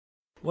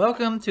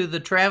Welcome to the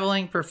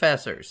Traveling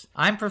Professors.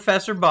 I'm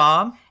Professor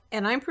Bob.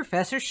 And I'm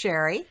Professor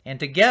Sheri. And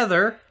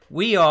together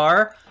we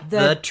are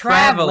the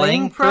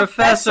Traveling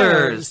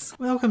Professors.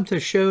 Welcome to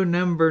show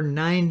number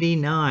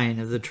 99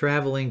 of the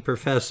Traveling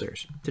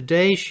Professors.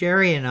 Today,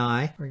 Sheri and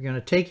I are going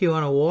to take you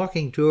on a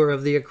walking tour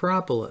of the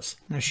Acropolis.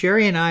 Now,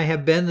 Sheri and I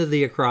have been to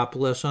the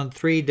Acropolis on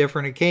 3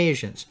 different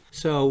occasions,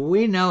 so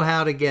we know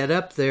how to get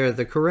up there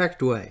the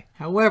correct way.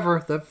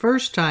 However, the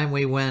first time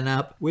we went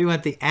up, we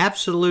went the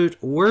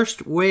absolute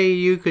worst way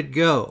you could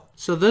go.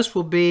 So this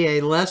will be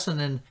a lesson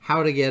in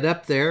how to get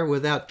up there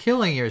without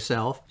killing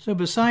yourself. So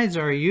besides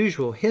our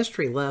usual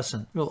history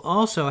lesson, we'll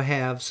also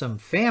have some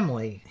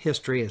family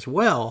history as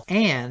well,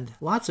 and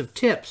lots of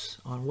tips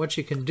on what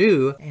you can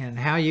do and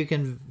how you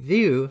can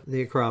view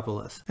the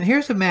Acropolis. Now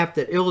here's a map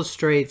that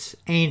illustrates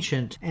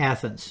ancient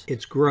Athens,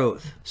 its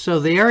growth. So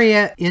the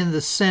area in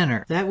the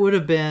center, that would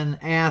have been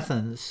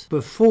Athens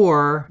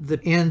before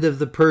the end of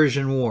the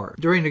Persian War.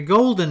 During the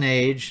Golden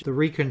Age, the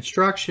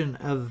reconstruction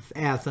of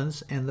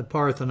Athens and the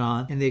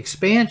Parthenon and the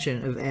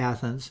expansion of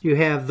Athens, you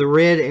have the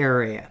red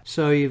area.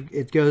 So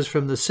it goes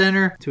from the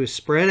center to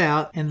spread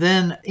out, and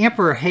then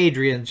Emperor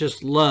Hadrian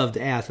just loved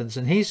Athens,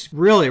 and he's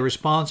really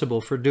responsible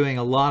for doing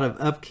a lot of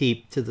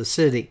upkeep to the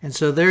city. And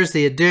so there's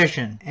the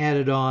addition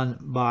added on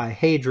by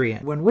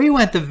Hadrian. When we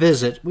went to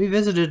visit, we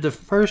visited the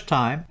first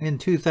time in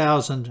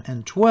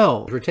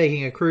 2012. We're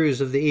taking a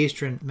cruise of the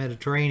Eastern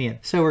Mediterranean.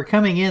 So we're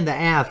coming into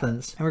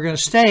Athens, and we're going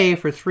to stay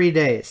for 3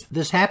 days.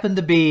 This happened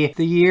to be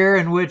the year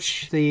in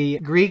which the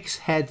Greeks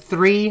had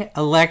 3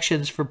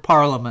 elections for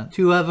parliament.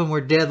 2 of them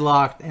were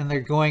deadlocked, and they're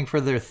going for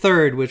their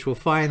 3rd, which will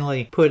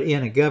finally put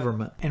in a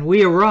government. And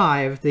we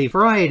arrived the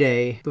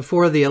Friday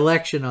before the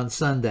election on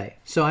Sunday.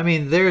 So, I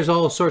mean, there's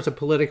all sorts of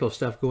political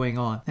stuff going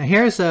on. Now,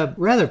 here's a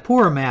rather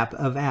poor map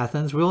of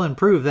Athens. We'll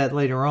improve that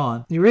later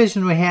on. The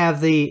reason we have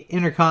the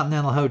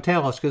Intercontinental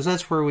Hotel is because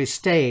that's where we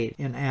stayed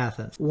in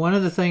Athens. One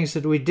of the things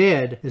that we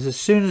did is as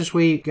soon as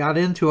we got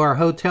into our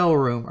hotel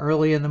room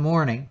early in the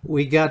morning,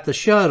 we got the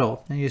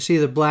shuttle. And you see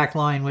the black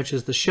line, which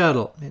is the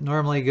shuttle. It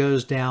normally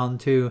goes down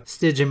to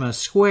Stygimus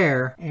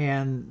Square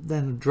and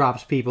then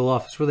drops people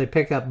off. It's where they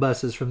pick up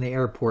buses from the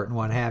airport and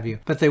what have you.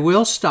 But they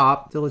will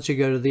stop to let you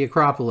go to the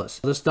Acropolis.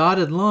 This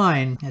dotted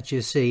line that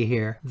you see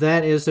here,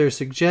 that is their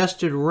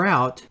suggested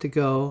route to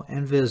go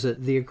and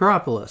visit the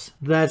Acropolis.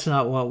 That's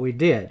not what we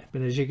did.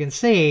 But as you can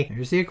see,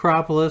 there's the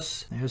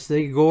Acropolis, there's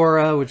the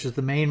Agora, which is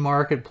the main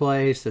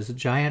marketplace. There's a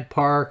giant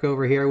park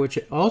over here, which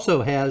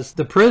also has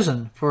the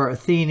prison for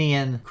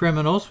Athenian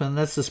criminals, and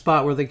that's the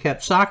spot where they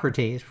kept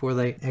Socrates before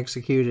they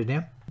executed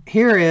him.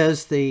 Here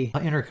is the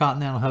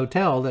Intercontinental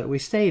Hotel that we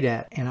stayed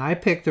at, and I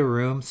picked a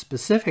room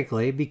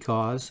specifically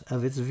because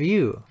of its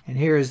view. And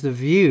here is the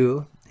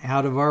view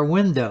out of our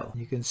window.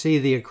 You can see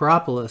the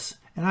Acropolis.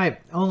 And I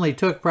only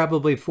took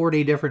probably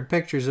 40 different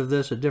pictures of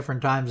this at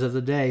different times of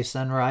the day,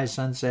 sunrise,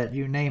 sunset,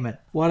 you name it.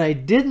 What I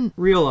didn't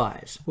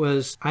realize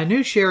was I knew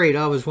Sheri had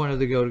always wanted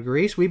to go to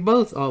Greece. We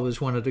both always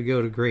wanted to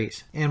go to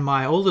Greece. And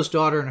my oldest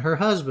daughter and her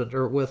husband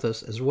are with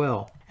us as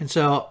well. And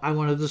so I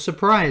wanted to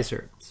surprise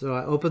her. So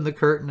I opened the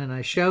curtain and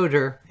I showed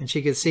her, and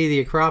she could see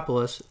the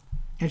Acropolis.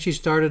 And she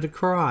started to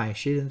cry.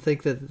 She didn't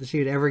think that she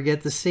would ever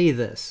get to see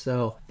this.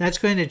 So that's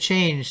going to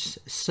change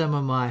some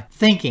of my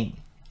thinking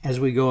as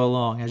we go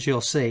along, as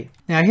you'll see.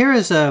 Now here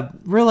is a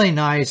really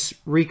nice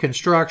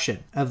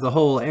reconstruction of the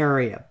whole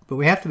area, but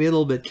we have to be a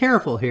little bit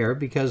careful here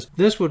because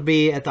this would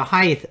be at the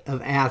height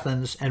of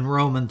Athens and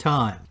Roman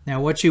time. Now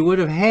what you would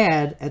have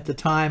had at the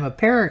time of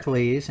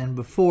Pericles and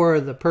before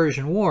the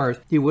Persian Wars,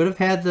 you would have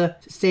had the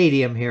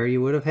stadium here,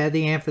 you would have had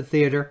the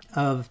amphitheater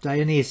of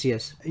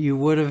Dionysius, you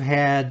would have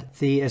had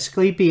the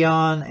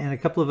Asclepion and a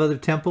couple of other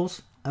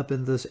temples up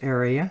in this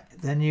area.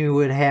 Then you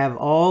would have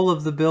all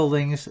of the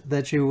buildings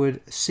that you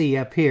would see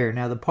up here.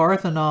 Now the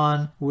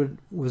Parthenon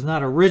was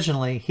not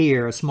originally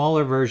here. A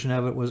smaller version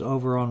of it was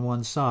over on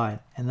one side.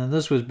 And then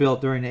this was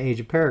built during the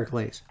age of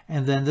Pericles.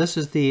 And then this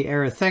is the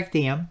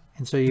Erithectium.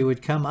 And so you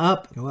would come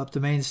up, go up the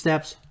main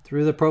steps,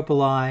 through the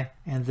Propylae,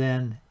 and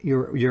then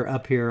you're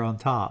up here on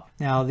top.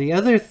 Now the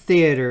other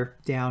theater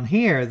down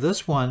here,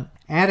 this one,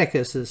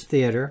 Atticus's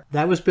theater,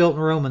 that was built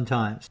in Roman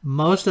times.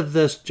 Most of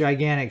this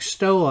gigantic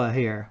stoa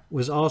here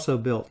was also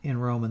built in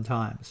Roman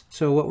times.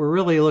 So what we're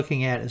really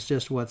looking at is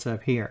just what's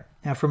up here.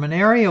 Now from an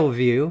aerial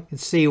view, you can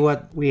see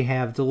what we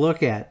have to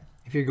look at.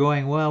 If you're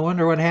going, well, I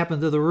wonder what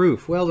happened to the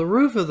roof. Well, the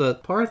roof of the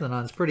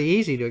Parthenon is pretty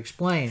easy to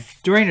explain.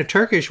 During the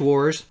Turkish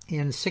Wars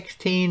in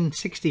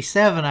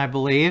 1667, I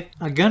believe,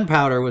 a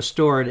gunpowder was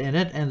stored in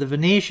it, and the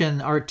Venetian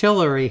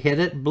artillery hit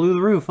it, blew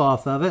the roof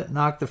off of it,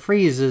 knocked the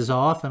friezes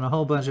off, and a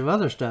whole bunch of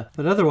other stuff.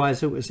 But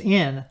otherwise, it was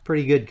in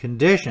pretty good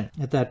condition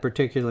at that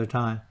particular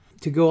time.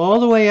 To go all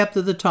the way up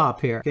to the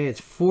top here, okay,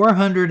 it's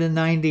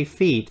 490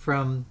 feet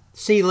from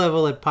sea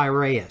level at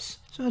Piraeus.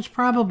 So it's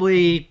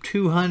probably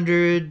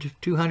 200,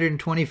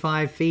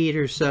 225 feet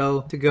or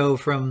so to go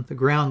from the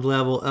ground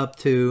level up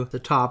to the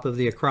top of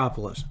the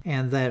Acropolis.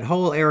 And that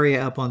whole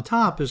area up on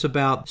top is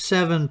about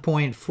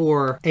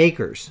 7.4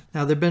 acres.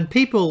 Now, there have been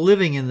people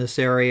living in this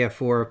area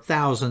for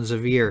thousands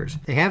of years.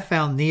 They have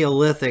found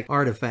Neolithic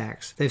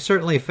artifacts. They've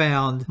certainly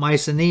found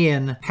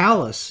Mycenaean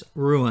palace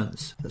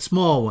ruins, the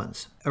small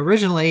ones.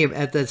 Originally,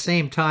 at that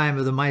same time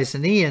of the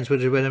Mycenaeans,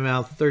 which had been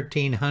about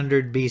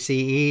 1300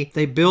 BCE,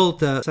 they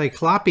built a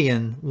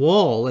Cyclopean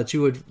wall that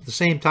the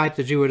same type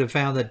that you would have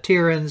found at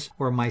Tiryns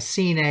or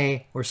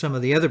Mycenae or some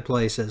of the other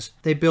places.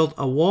 They built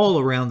a wall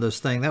around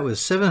this thing that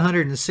was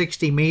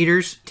 760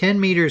 meters, 10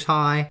 meters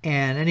high,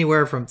 and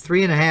anywhere from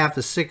 3.5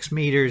 to 6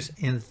 meters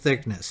in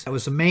thickness. That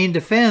was the main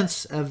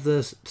defense of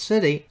the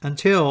city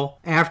until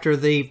after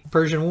the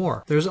Persian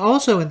War. There's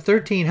also in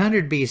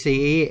 1300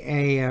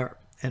 BCE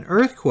an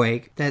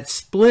earthquake that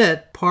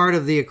split part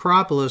of the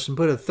Acropolis and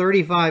put a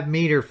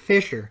 35-meter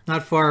fissure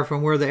not far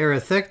from where the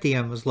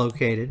Erethictium was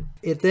located.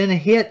 It then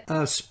hit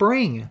a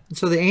spring, and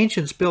so the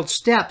ancients built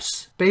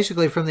steps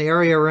basically from the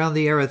area around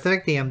the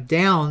Erethictium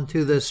down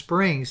to the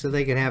spring so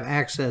they could have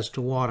access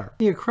to water.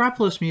 The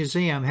Acropolis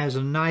Museum has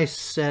a nice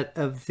set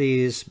of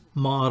these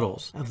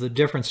models of the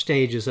different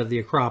stages of the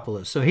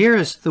Acropolis. So here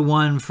is the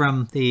one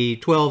from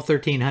the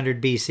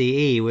 1300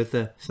 BCE with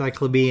the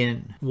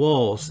Cyclopean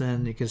walls,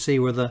 and you can see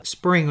where the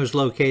spring was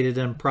located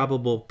in a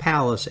probable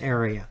palace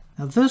area.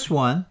 Now this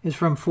one is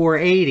from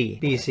 480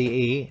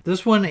 BCE.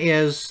 This one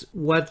is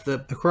what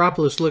the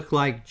Acropolis looked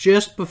like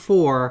just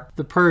before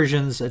the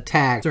Persians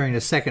attacked during the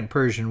Second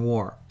Persian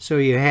War. So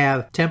you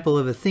have Temple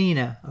of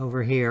Athena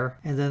over here,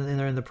 and then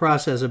they're in the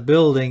process of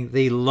building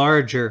the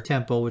larger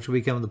temple, which will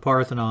become the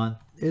Parthenon.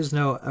 There's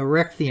no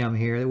Erechtheum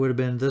here. It would have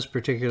been this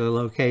particular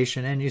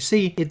location. And you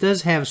see, it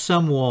does have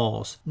some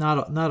walls,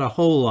 not a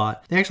whole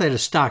lot. They actually had a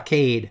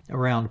stockade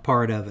around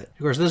part of it. Of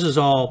course, this is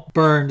all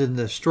burned and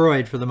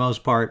destroyed for the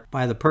most part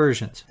by the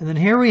Persians. And then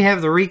here we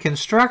have the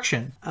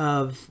reconstruction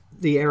of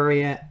the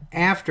area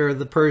after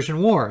the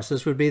Persian Wars.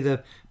 This would be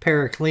the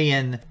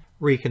Periclean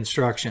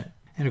reconstruction.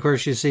 And of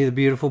course, you see the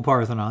beautiful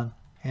Parthenon.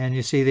 And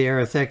you see the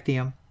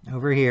Erethictium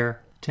over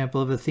here.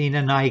 Temple of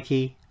Athena,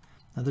 Nike,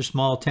 another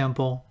small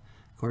temple.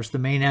 Of course, the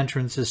main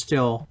entrance is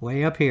still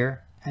way up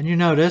here. And you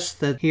notice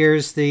that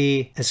here's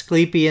the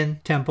Asclepian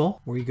temple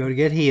where you go to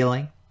get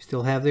healing.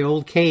 Still have the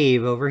old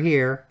cave over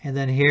here. And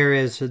then here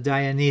is a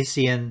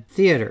Dionysian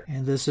theater.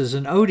 And this is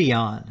an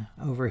Odeon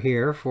over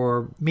here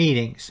for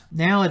meetings.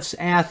 Now it's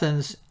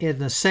Athens in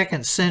the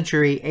 2nd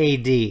century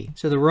AD.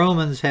 So the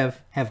Romans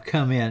have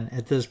come in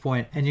at this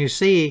point. And you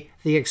see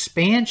the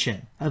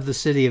expansion of the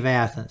city of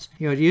Athens.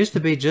 You know, it used to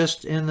be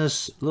just in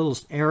this little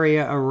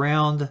area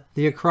around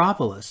the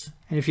Acropolis.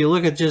 And if you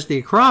look at just the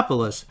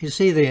Acropolis, you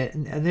see the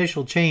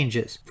initial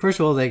changes.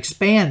 First of all, they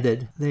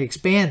expanded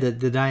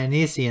the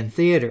Dionysian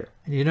theater.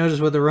 And you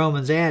notice what the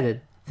Romans added.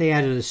 They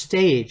added a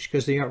stage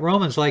because the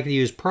Romans like to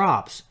use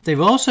props.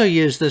 They've also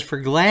used this for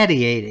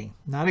gladiating.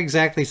 Not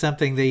exactly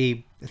something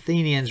the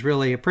Athenians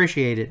really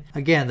appreciated.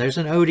 Again, there's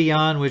an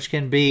Odeon, which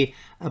can be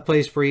a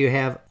place where you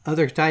have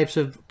other types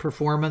of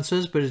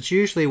performances, but it's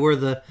usually where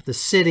the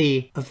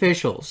city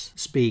officials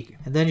speak.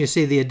 And then you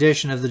see the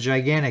addition of the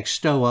gigantic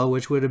Stoa,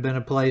 which would have been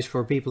a place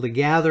for people to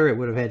gather. It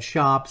would have had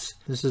shops.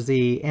 This is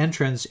the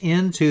entrance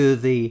into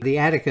the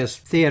Atticus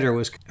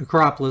Theater.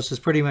 Acropolis is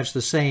pretty much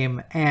the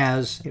same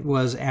as it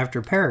was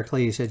after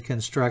Pericles had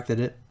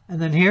constructed it.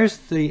 And then here's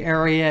the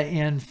area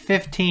in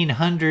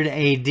 1500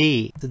 AD.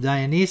 The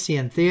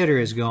Dionysian theater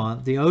is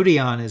gone. The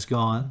Odeon is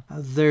gone.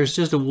 There's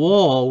just a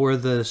wall where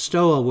the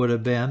Stoa would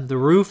have been. The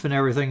roof and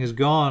everything is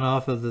gone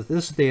off of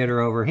this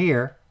theater over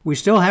here. We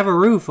still have a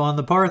roof on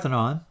the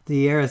Parthenon.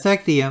 The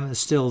Erethictium is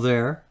still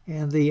there.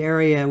 And the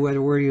area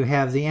where you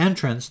have the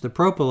entrance, the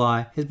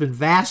Propylae, has been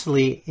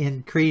vastly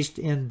increased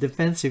in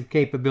defensive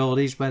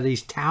capabilities by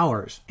these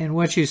towers. And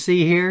what you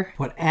see here,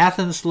 what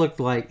Athens looked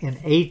like in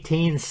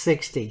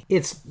 1860,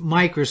 it's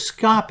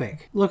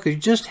microscopic. Look, you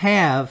just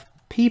have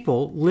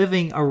people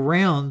living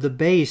around the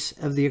base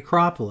of the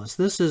Acropolis.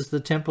 This is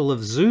the Temple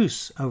of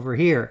Zeus over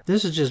here.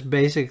 This is just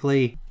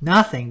basically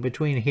nothing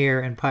between here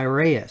and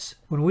Piraeus.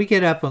 When we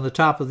get up on the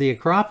top of the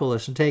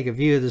Acropolis and take a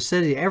view of the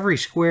city, every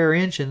square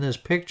inch in this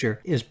picture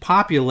is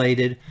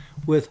populated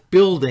with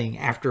building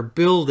after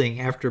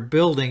building after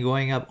building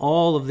going up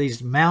all of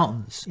these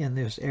mountains in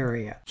this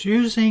area.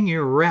 Choosing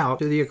your route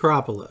to the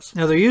Acropolis.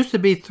 Now, there used to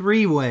be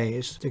 3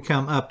 ways to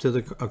come up to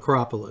the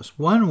Acropolis.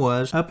 One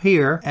was up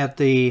here at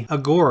the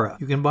Agora.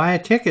 You can buy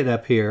a ticket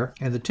up here,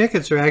 and the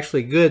tickets are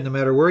actually good no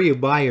matter where you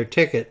buy your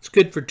ticket. It's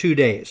good for 2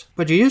 days.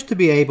 But you used to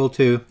be able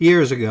to,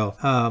 years ago,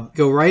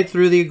 go right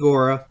through the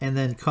Agora and then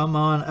then come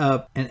on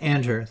up and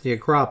enter the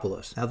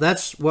Acropolis. Now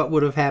that's what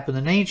would have happened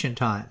in ancient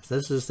times.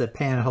 This is the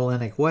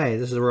Pan-Hellenic way.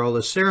 This is where all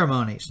the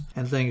ceremonies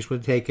and things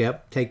would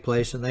take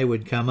place, and they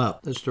would come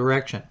up this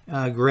direction.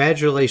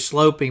 Gradually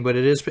sloping, but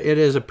it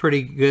is a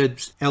pretty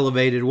good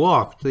elevated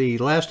walk. The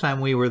last time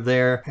we were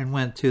there and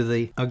went to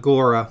the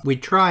Agora, we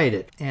tried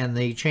it, and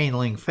the chain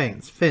link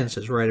fence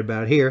is right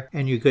about here,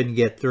 and you couldn't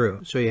get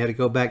through. So you had to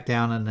go back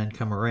down and then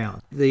come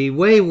around. The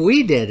way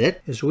we did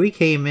it is we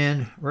came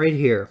in right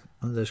here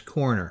on this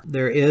corner.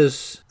 There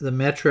is the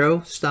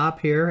metro stop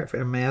here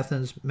from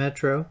Athens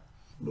Metro.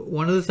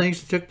 One of the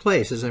things that took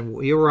place is that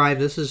we arrived,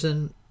 this is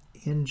in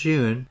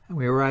June, and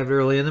we arrived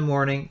early in the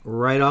morning,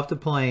 right off the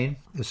plane,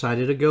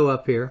 decided to go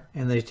up here,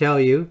 and they tell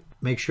you,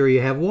 make sure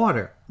you have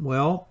water.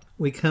 Well,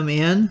 we come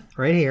in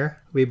right here,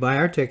 we buy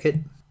our ticket,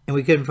 and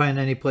we couldn't find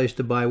any place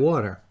to buy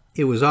water.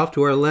 It was off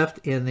to our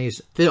left in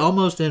these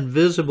almost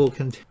invisible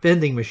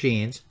vending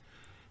machines.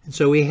 And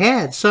so we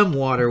had some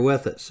water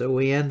with us. So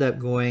we end up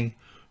going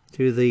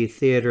to the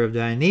Theater of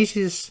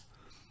Dionysius.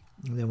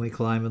 And then we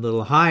climb a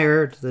little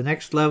higher to the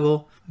next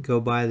level. We go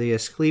by the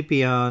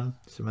Asclepion,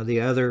 some of the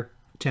other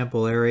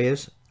temple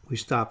areas. We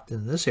stopped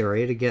in this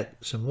area to get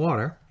some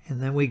water. And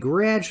then we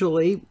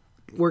gradually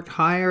worked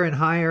higher and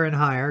higher and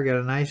higher. Got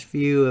a nice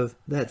view of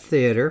that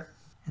theater.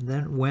 And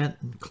then went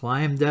and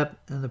climbed up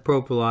in the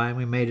Propylae, and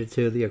we made it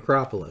to the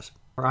Acropolis,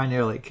 where I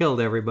nearly killed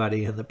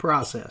everybody in the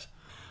process.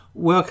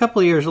 Well, a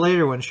couple of years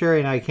later, when Sheri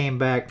and I came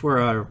back for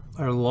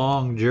our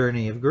long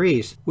journey of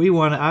Greece,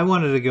 I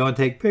wanted to go and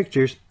take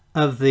pictures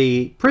of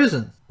the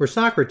prison where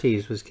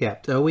Socrates was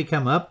kept. So we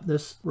come up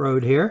this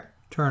road here,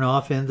 turn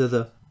off into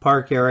the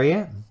park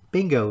area, and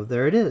bingo,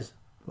 there it is.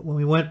 But when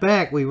we went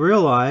back, we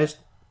realized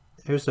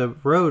there's a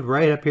road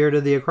right up here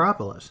to the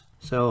Acropolis.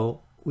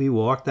 So we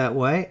walked that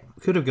way,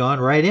 could have gone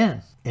right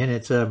in. And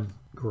it's a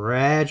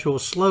gradual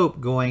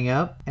slope going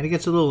up, and it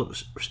gets a little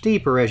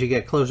steeper as you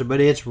get closer, but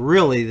it's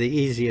really the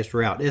easiest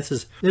route. This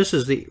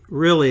is the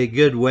really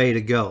good way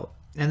to go.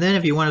 And then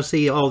if you want to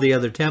see all the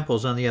other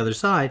temples on the other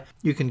side,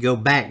 you can go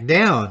back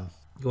down.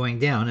 Going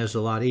down is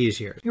a lot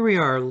easier. Here we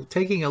are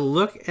taking a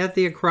look at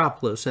the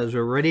Acropolis as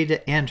we're ready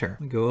to enter.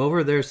 We go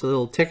over, there's the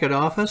little ticket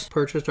office,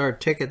 purchased our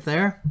ticket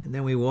there, and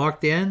then we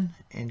walked in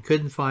and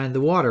couldn't find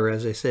the water,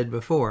 as I said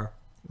before.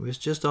 It was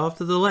just off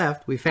to the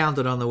left. We found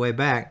it on the way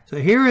back. So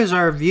here is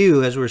our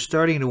view as we're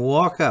starting to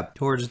walk up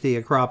towards the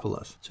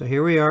Acropolis. So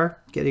here we are,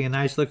 getting a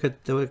nice look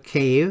at the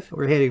cave.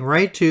 We're heading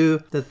right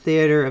to the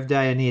Theater of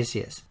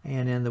Dionysius.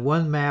 And in the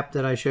one map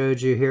that I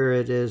showed you, here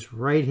it is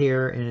right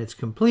here in its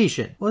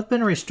completion. Well, it's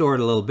been restored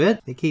a little bit.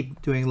 They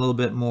keep doing a little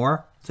bit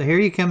more. So here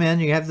you come in,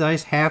 you have the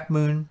nice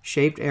half-moon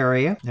shaped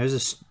area. There's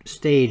a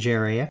stage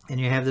area, and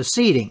you have the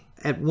seating.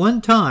 At one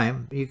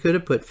time, you could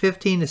have put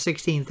 15 to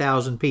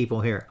 16,000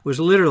 people here. It was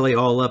literally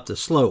all up the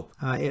slope.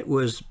 It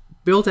was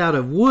built out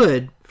of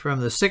wood from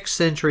the 6th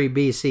century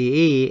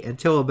BCE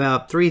until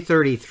about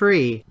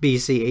 333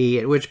 BCE,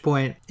 at which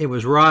point it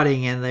was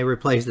rotting and they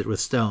replaced it with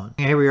stone.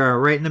 Here we are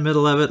right in the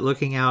middle of it,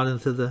 looking out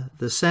into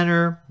the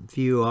center,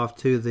 view off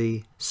to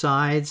the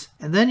sides,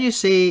 and then you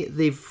see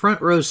the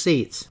front row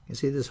seats. You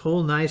see this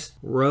whole nice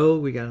row.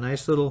 We got a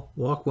nice little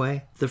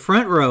walkway. The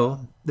front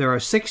row, there are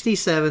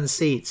 67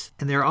 seats,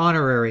 and they're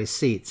honorary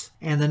seats.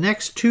 And the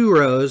next two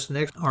rows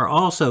are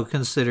also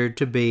considered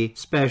to be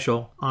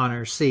special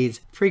honor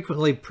seats.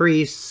 Frequently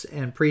priests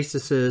and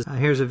priestesses.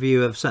 Here's a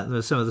view of some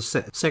of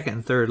the second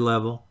and third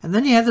level. And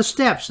then you have the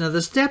steps. Now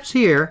the steps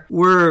here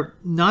were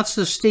not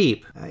so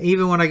steep.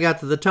 Even when I got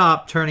to the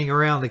top, turning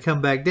around to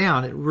come back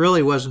down, it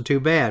really wasn't too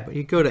bad. But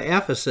you go to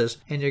Ephesus,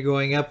 and you're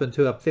going up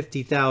into a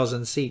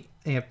 50,000 seat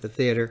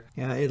amphitheater.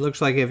 It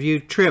looks like if you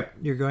trip,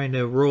 you're going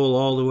to roll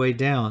all the way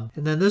down.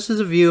 And then this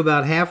is a view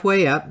about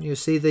halfway up. You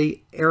see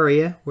the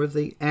area where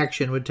the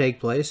action would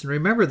take place. And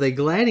remember, they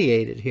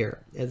gladiated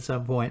here at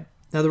some point.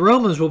 Now the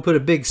Romans will put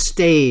a big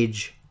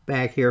stage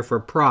back here for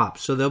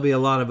props, so there'll be a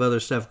lot of other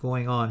stuff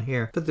going on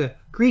here. But the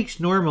Greeks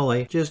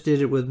normally just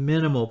did it with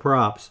minimal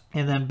props.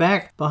 And then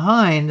back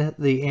behind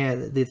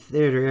the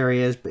theater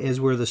area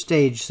is where the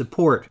stage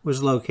support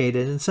was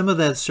located, and some of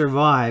that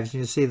survives.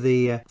 You see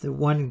the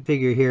one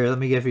figure here. Let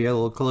me give you a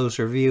little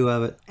closer view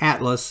of it.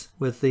 Atlas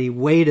with the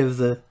weight of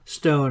the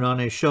stone on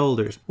his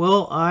shoulders.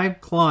 Well, I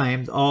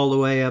climbed all the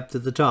way up to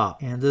the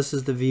top, and this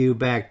is the view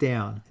back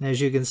down. And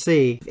as you can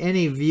see,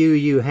 any view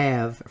you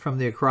have from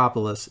the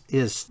Acropolis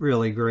is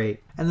really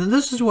great. And then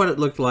this is what it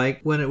looked like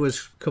when it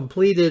was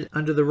completed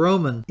under the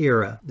Roman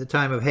era, the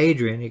time of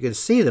Hadrian. You can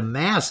see the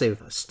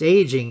massive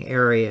staging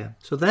area.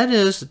 So that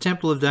is the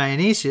Temple of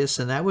Dionysius,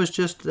 and that was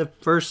just the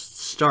first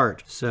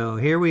start. So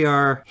here we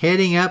are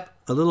heading up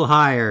a little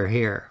higher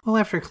here. Well,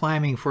 after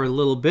climbing for a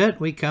little bit,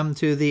 we come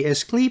to the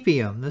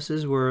Asclepium. This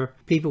is where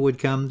people would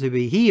come to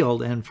be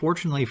healed, and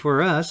fortunately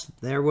for us,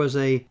 there was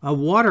a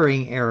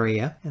watering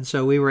area, and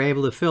so we were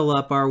able to fill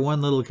up our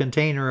one little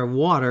container of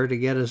water to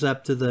get us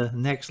up to the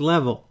next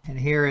level. And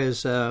here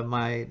is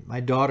my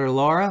daughter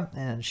Laura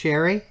and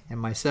Sheri and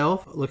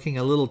myself, looking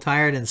a little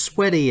tired and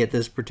sweaty at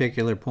this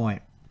particular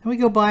point. And we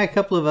go by a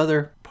couple of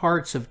other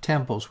parts of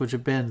temples which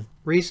have been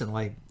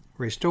recently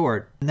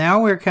restored.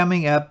 Now we're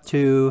coming up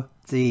to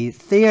the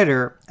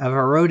theater of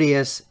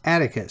Herodias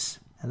Atticus,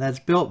 and that's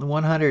built in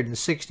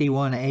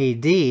 161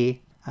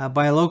 AD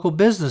by a local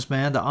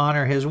businessman to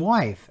honor his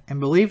wife. And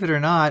believe it or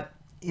not,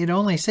 it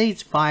only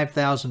seats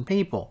 5,000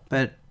 people.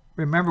 But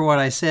remember what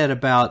I said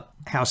about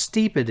how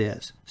steep it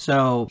is.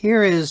 So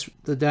here is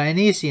the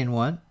Dionysian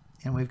one,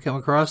 and we've come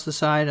across the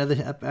side of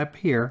the up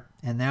here,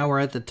 and now we're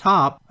at the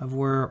top of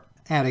where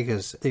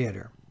Atticus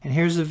Theater. And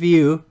here's the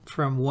view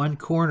from one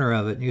corner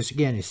of it. And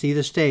again, you see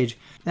the stage.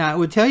 Now, I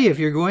would tell you, if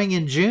you're going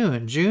in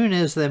June, June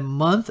is the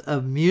month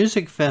of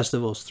music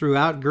festivals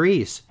throughout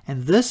Greece.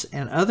 And this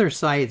and other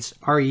sites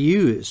are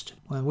used.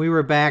 When we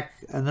were back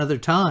another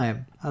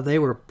time, they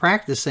were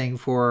practicing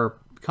for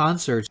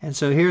concerts. And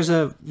so here's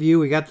a view.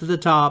 We got to the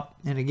top.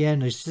 And again,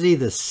 you see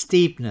the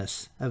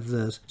steepness of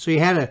this. So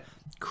you had to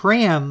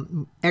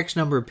cram X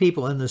number of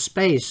people in the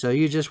space. So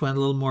you just went a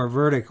little more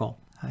vertical.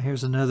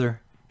 Here's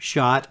another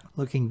shot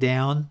looking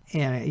down,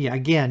 and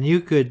again,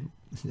 you could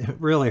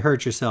really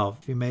hurt yourself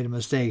if you made a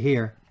mistake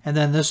here. And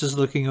then this is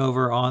looking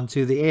over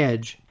onto the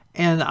edge.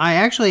 And I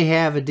actually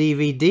have a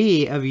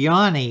DVD of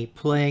Yanni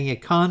playing a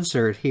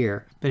concert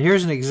here. But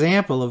here's an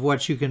example of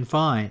what you can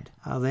find.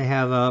 They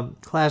have a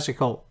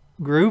classical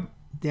group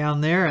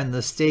down there, and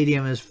the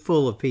stadium is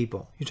full of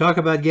people. You talk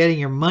about getting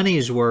your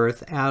money's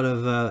worth out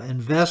of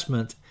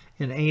investment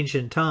in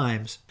ancient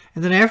times.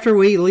 And then after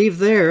we leave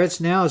there, it's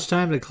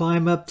time to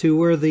climb up to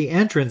where the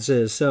entrance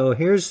is. So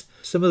here's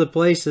some of the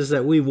places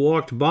that we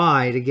walked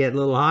by to get a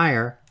little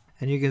higher.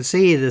 And you can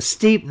see the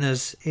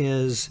steepness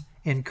is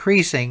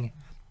increasing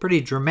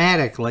pretty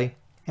dramatically.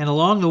 And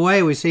along the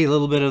way, we see a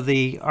little bit of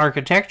the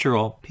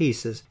architectural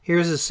pieces.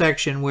 Here's a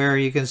section where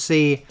you can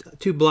see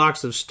 2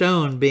 blocks of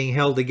stone being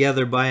held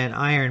together by an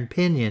iron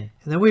pinion.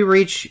 And then we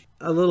reach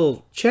a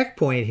little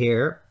checkpoint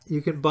here.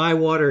 You can buy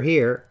water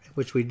here,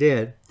 which we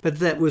did. But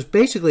that was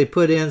basically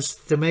put in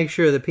to make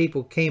sure that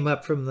people came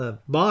up from the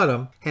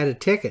bottom had a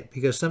ticket,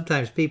 because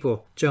sometimes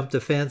people jump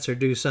the fence or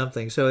do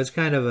something. So it's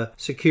kind of a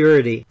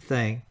security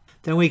thing.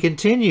 Then we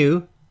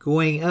continue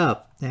going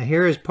up. Now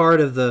here is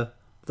part of the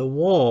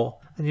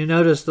wall, and you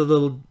notice the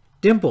little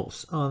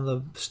dimples on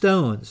the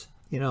stones.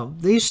 You know,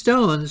 these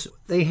stones,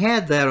 they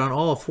had that on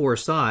all 4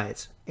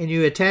 sides. And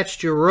you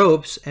attached your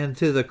ropes and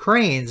to the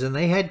cranes, and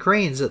they had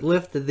cranes that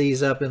lifted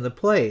these up into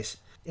place.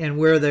 And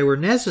where they were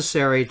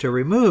necessary to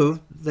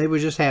remove, they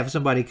would just have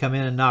somebody come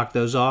in and knock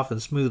those off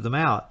and smooth them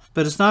out.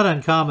 But it's not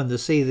uncommon to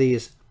see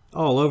these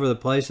all over the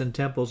place in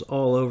temples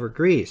all over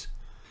Greece.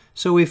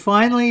 So we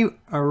finally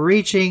are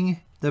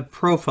reaching the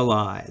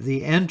Prophylai,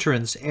 the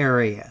entrance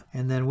area.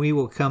 And then we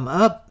will come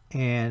up,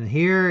 and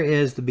here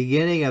is the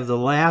beginning of the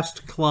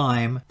last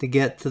climb to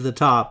get to the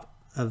top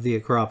of the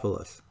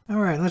Acropolis. All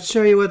right, let's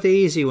show you what the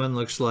easy one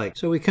looks like.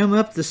 So we come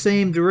up the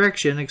same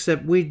direction,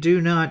 except we do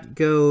not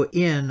go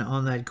in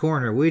on that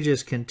corner. We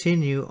just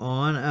continue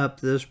on up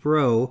this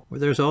row where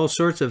there's all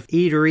sorts of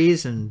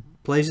eateries and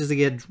places to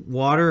get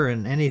water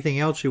and anything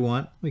else you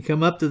want. We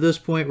come up to this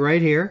point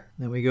right here,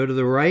 then we go to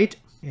the right,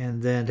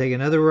 and then take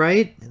another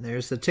right, and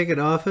there's the ticket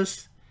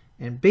office,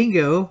 and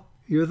bingo,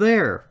 you're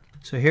there.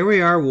 So here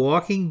we are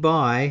walking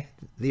by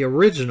the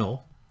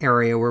original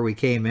area where we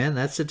came in.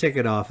 That's the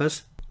ticket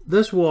office.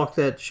 This walk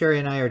that Sheri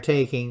and I are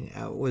taking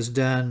was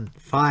done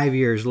 5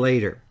 years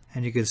later,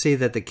 and you can see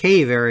that the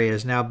cave area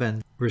has now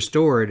been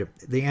restored.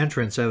 The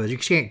entrance of it, you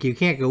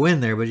can't go in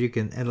there, but you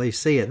can at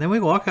least see it. And then we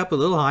walk up a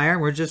little higher,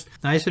 and we're just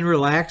nice and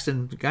relaxed,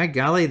 and by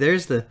golly,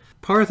 there's the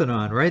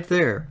Parthenon right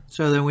there.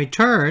 So then we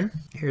turn.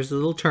 Here's the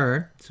little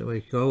turn. So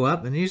we go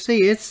up, and you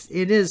see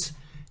it is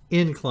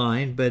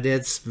inclined, but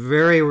it's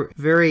very,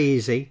 very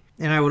easy.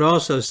 And I would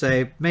also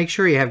say, make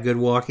sure you have good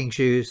walking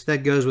shoes.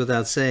 That goes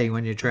without saying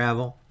when you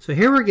travel. So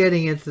here we're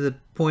getting into the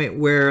point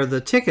where the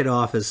ticket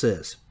office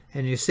is.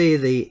 And you see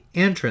the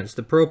entrance,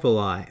 the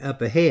Prophylai,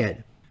 up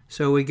ahead.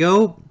 So we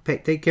go,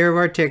 take care of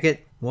our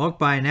ticket, walk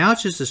by. Now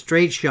it's just a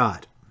straight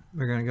shot.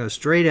 We're going to go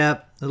straight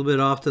up, a little bit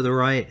off to the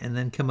right, and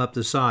then come up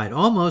the side.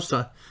 Almost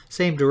the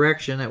same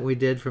direction that we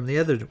did from the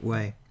other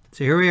way.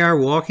 So here we are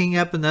walking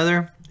up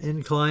another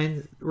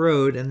inclined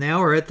road, and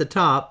now we're at the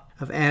top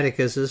of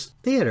Atticus's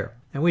theater.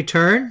 And we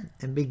turn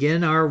and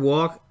begin our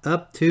walk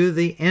up to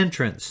the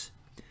entrance.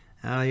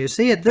 Now you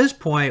see at this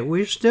point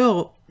we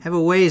still have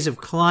a ways of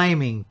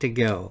climbing to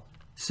go.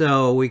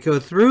 So we go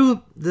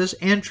through this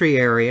entry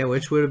area,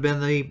 which would have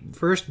been the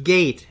first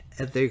gate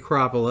at the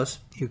Acropolis.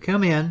 You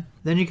come in,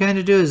 then you kind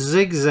of do a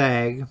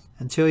zigzag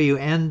until you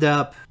end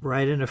up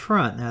right in the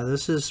front. Now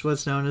this is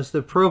what's known as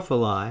the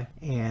Prophylai,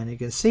 and you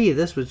can see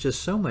this was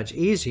just so much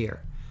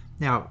easier.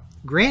 Now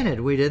granted,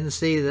 we didn't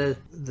see the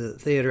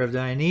Theater of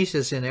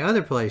Dionysus in the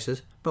other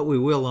places, but we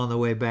will on the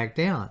way back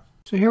down.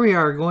 So here we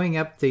are going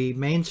up the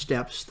main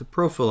steps, the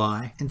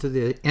profili, into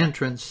the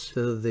entrance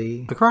to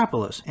the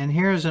Acropolis. And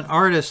here's an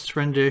artist's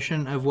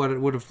rendition of what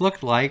it would have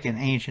looked like in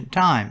ancient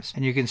times.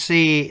 And you can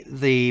see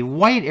the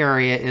white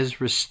area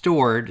is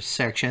restored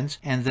sections,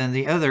 and then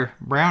the other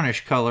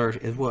brownish color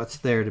is what's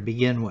there to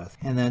begin with.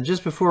 And then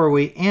just before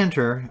we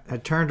enter, I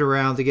turned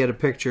around to get a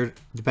picture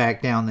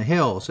back down the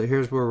hill. So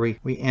here's where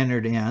we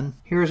entered in.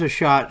 Here's a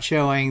shot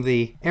showing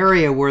the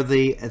area where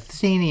the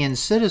Athenian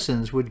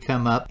citizens would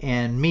come up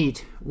and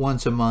meet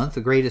once a month,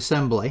 the Great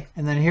Assembly.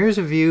 And then here's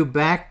a view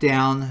back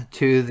down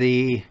to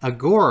the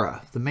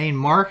Agora, the main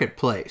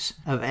marketplace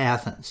of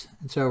Athens.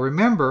 And so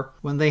remember,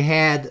 when they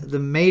had the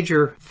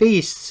major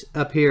feasts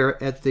up here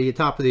at the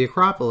top of the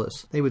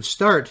Acropolis, they would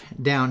start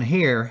down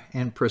here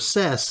and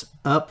process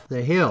up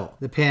the hill,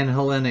 the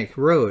Pan-Hellenic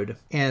road.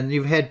 And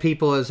you've had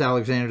people as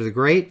Alexander the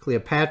Great,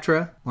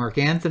 Cleopatra, Mark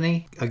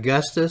Antony,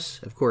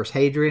 Augustus, of course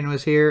Hadrian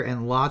was here,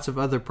 and lots of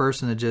other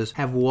personages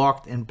have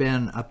walked and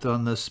been up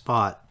on this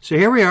spot. So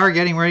here we are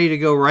getting ready to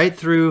go right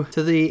through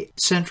to the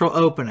central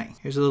opening.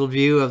 Here's a little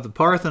view of the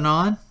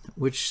Parthenon,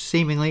 which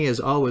seemingly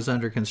is always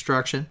under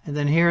construction. And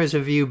then here is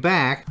a view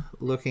back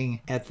looking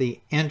at the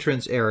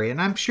entrance area.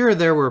 And I'm sure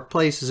there were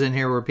places in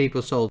here where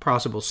people sold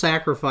possible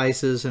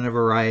sacrifices and a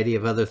variety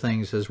of other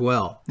things as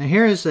well. Now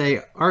here is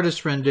a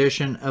artist's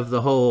rendition of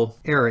the whole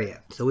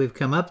area. So we've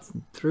come up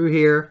through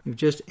here. We've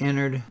just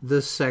entered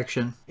this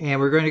section. And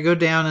we're going to go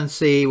down and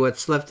see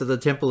what's left of the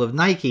Temple of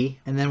Nike.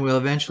 And then we'll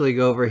eventually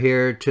go over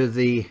here to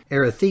the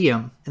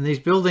Erytheum. And these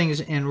buildings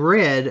in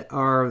red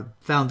are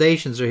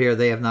foundations are here.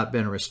 They have not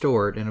been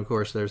restored. And of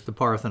course there's the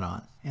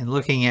Parthenon. And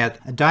looking at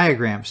a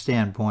diagram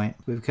standpoint,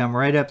 we've come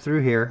right up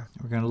through here.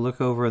 We're going to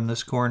look over in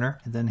this corner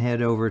and then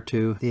head over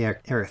to the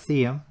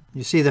Erytheum.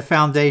 You see the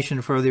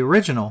foundation for the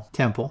original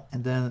temple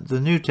and then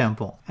the new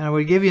temple. And I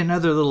would give you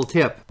another little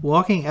tip.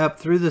 Walking up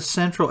through the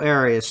central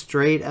area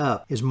straight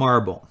up is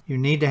marble. You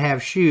need to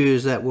have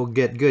shoes that will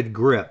get good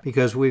grip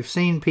because we've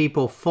seen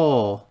people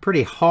fall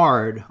pretty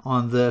hard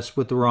on this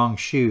with the wrong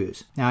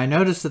shoes. Now I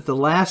noticed that the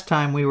last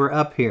time we were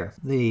up here,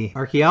 the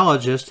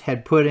archaeologist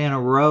had put in a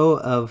row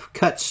of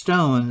cut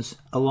stones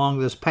along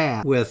this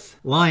path with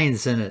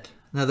lines in it.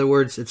 In other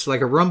words, it's like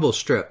a rumble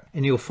strip.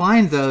 And you'll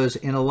find those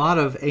in a lot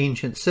of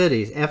ancient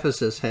cities.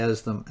 Ephesus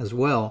has them as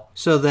well.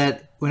 So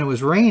that when it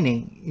was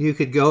raining, you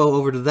could go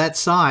over to that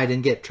side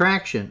and get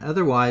traction.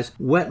 Otherwise,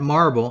 wet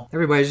marble,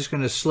 everybody's just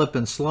going to slip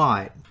and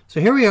slide. So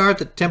here we are at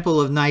the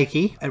Temple of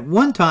Nike. At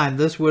one time,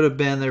 this would have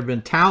been, there have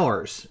been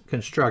towers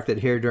constructed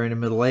here during the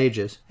Middle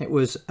Ages. It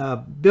was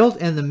built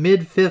in the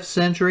mid-5th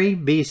century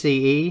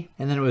BCE,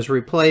 and then it was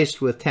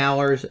replaced with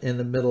towers in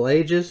the Middle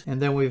Ages,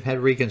 and then we've had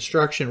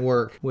reconstruction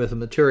work with a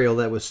material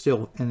that was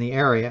still in the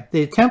area.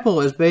 The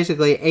temple is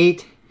basically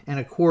 8¼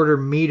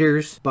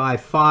 meters by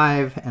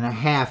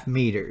 5½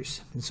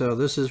 meters. And so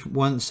this is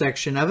one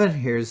section of it.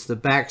 Here's the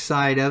back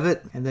side of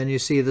it. And then you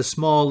see the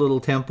small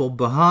little temple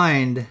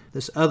behind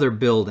this other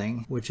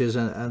building, which is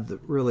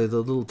really the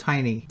little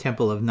tiny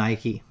temple of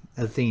Nike.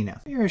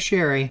 Athena. Here's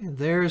Sheri.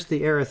 There's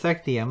the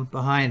Erytheum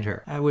behind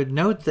her. I would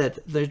note that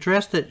the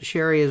dress that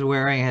Sheri is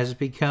wearing has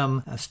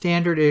become a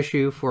standard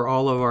issue for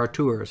all of our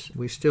tours.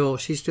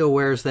 She still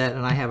wears that,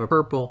 and I have a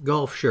purple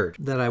golf shirt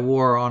that I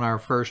wore on our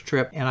first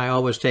trip, and I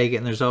always take it,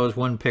 and there's always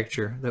one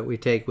picture that we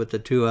take with the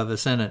two of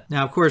us in it.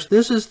 Now, of course,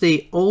 this is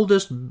the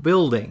oldest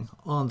building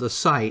on the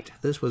site.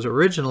 This was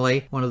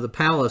originally one of the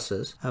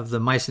palaces of the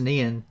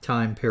Mycenaean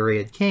time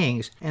period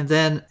kings, and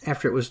then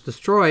after it was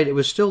destroyed, it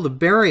was still the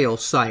burial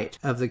site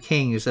of the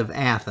kings of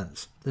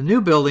Athens. The new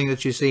building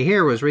that you see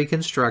here was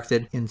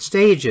reconstructed in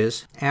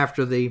stages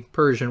after the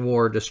Persian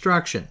War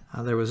destruction.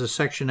 There was a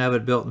section of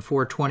it built in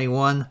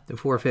 421 to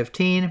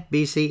 415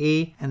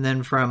 BCE, and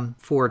then from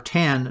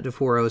 410 to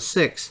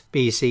 406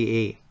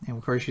 BCE. And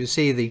of course you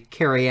see the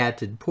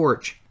Caryatid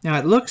porch. Now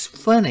it looks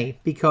funny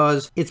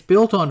because it's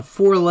built on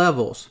 4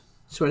 levels.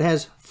 So it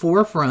has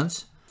 4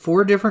 fronts,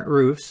 4 different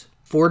roofs,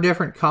 4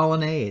 different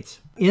colonnades.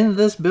 In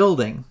this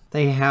building,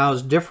 they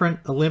house different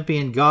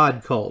Olympian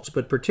god cults,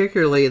 but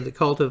particularly the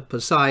cult of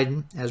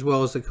Poseidon as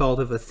well as the cult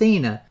of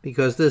Athena,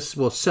 because this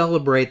will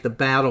celebrate the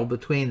battle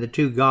between the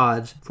two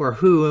gods for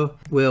who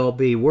will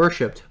be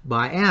worshipped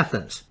by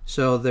Athens.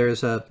 So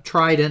there's a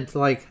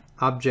trident-like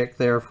object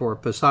there for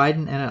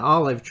Poseidon and an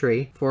olive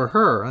tree for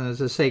her, and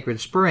there's a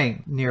sacred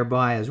spring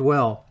nearby as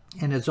well.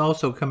 And it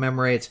also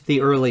commemorates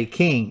the early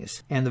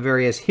kings and the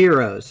various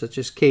heroes such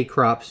as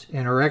Cecrops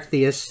and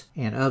Erechtheus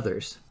and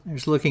others.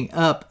 There's looking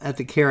up at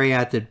the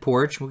Caryatid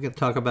porch. We're going to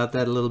talk about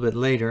that a little bit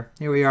later.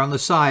 Here we are on the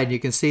side. You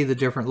can see the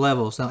different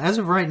levels. Now, as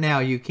of right now,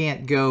 you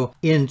can't go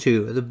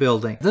into the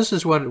building. This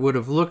is what it would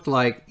have looked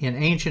like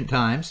in ancient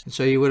times.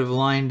 So you would have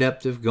lined up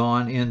to have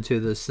gone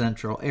into the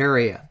central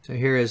area. So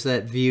here is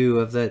that view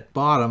of that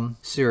bottom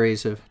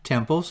series of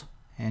temples.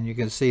 And you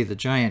can see the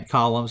giant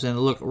columns and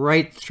look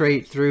right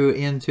straight through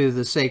into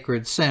the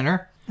sacred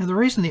center. And the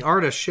reason the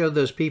artist showed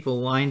those people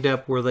lined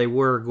up where they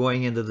were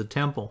going into the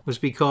temple was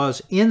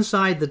because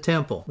inside the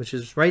temple, which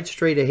is right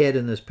straight ahead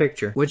in this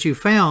picture, what you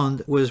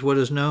found was what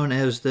is known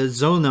as the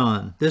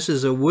zonon. This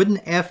is a wooden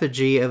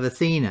effigy of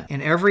Athena.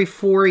 And every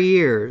 4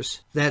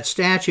 years, that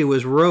statue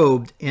was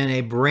robed in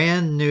a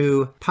brand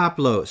new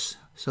paplos.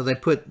 So they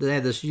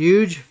had this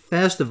huge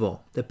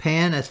festival, the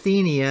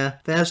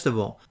Pan-Athenia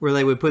Festival, where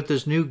they would put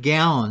this new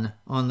gown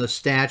on the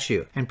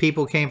statue. And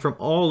people came from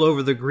all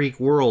over the Greek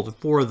world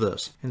for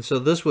this. And so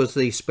this was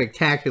the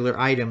spectacular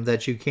item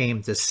that you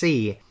came to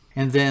see.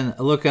 And then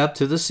look up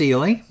to the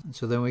ceiling.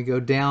 So then we go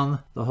down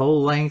the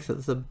whole length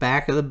of the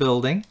back of the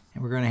building.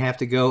 And we're going to have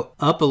to go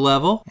up a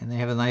level. And they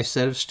have a nice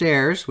set of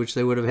stairs, which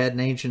they would have had in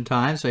ancient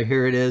times. So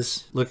here it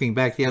is looking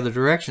back the other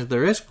direction.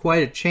 There is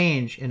quite a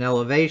change in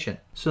elevation.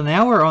 So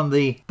now we're on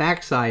the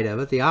back side of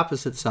it, the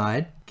opposite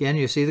side. Again,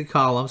 you see the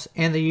columns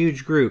and the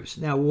huge groups.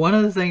 Now, one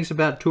of the things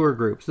about tour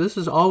groups, this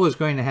is always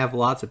going to have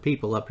lots of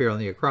people up here on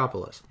the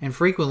Acropolis. And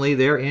frequently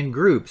they're in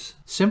groups.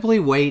 Simply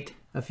wait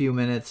a few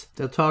minutes.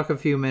 They'll talk a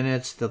few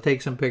minutes. They'll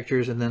take some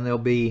pictures and then they'll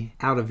be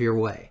out of your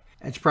way.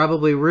 It's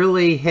probably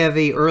really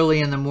heavy early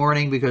in the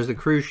morning because the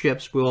cruise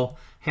ships will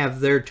have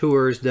their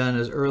tours done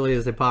as early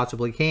as they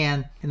possibly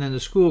can, and then the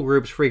school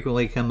groups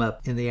frequently come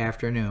up in the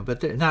afternoon. But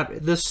they're not,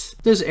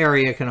 this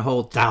area can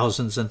hold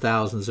thousands and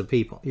thousands of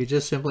people. You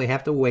just simply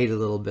have to wait a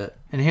little bit.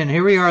 And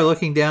here we are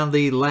looking down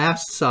the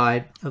last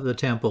side of the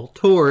temple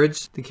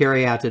towards the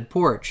Caryatid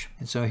porch.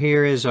 And so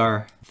here is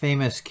our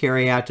famous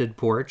Caryatid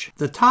porch.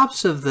 The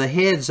tops of the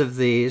heads of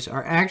these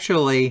are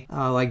actually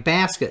like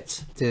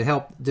baskets to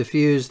help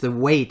diffuse the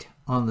weight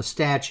on the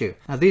statue.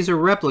 Now these are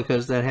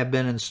replicas that have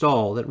been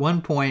installed. At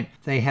one point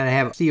they had to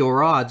have steel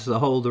rods to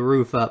hold the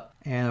roof up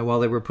and while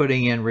they were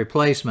putting in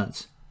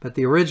replacements. But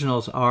the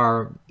originals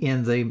are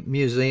in the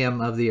Museum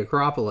of the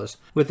Acropolis,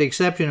 with the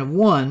exception of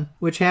one,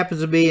 which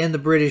happens to be in the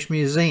British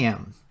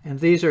Museum. And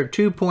these are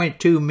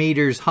 2.2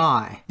 meters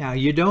high. Now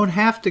you don't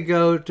have to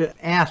go to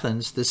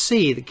Athens to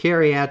see the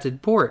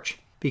Caryatid porch,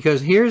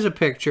 because here's a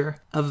picture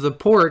of the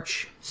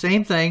porch,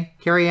 same thing,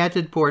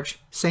 Caryatid porch,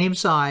 same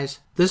size.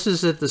 This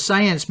is at the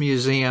Science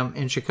Museum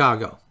in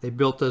Chicago. They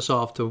built this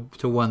off to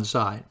one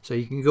side. So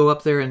you can go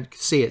up there and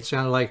see it. It's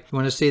kind of like you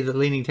want to see the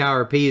Leaning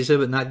Tower of Pisa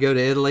but not go to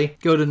Italy.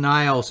 Go to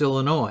Niles,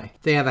 Illinois.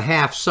 They have a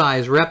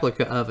half-size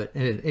replica of it.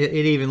 And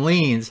it even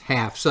leans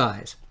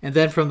half-size. And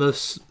then from the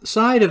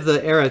side of the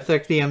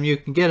Erechtheium, you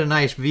can get a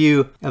nice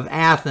view of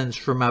Athens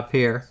from up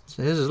here.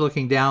 So this is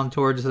looking down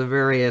towards the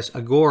various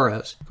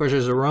agoras. Of course,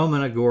 there's a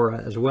Roman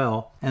agora as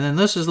well. And then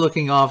this is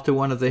looking off to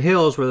one of the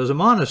hills where there's a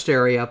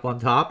monastery up on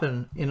top.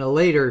 And in a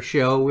later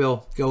show,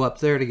 we'll go up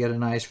there to get a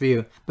nice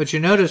view. But you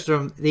notice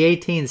from the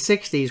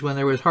 1860s, when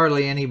there was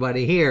hardly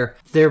anybody here,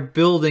 they're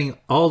building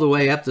all the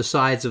way up the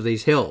sides of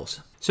these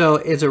hills. So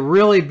it's a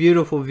really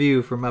beautiful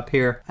view from up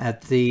here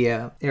at the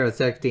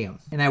Erechtheium.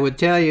 And I would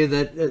tell you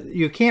that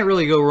you can't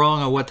really go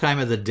wrong on what time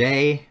of the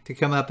day to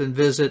come up and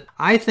visit.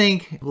 I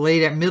think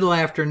middle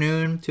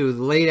afternoon to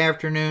the late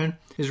afternoon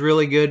is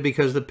really good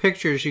because the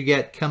pictures you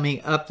get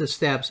coming up the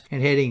steps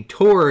and heading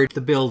toward the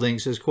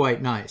buildings is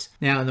quite nice.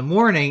 Now in the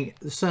morning,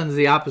 the sun's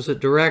the opposite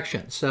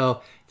direction,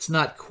 so it's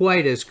not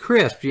quite as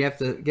crisp. You have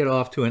to get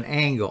off to an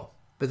angle,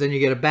 but then you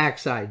get a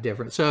backside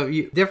difference. So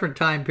different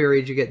time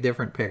periods, you get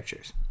different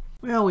pictures.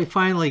 Well, we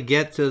finally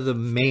get to the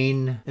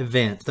main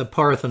event, the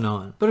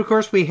Parthenon. But of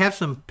course, we have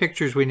some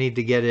pictures we need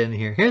to get in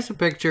here. Here's a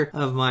picture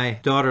of my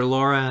daughter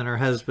Laura and her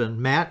husband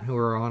Matt, who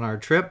are on our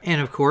trip. And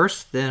of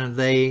course, then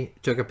they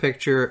took a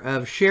picture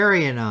of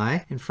Sheri and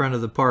I in front of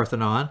the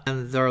Parthenon.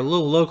 And our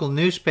little local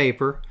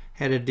newspaper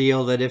had a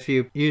deal that if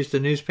you used the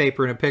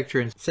newspaper in a picture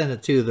and sent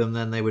it to them,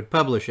 then they would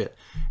publish it.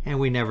 And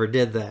we never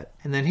did that.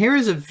 And then here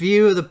is a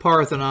view of the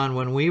Parthenon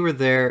when we were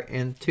there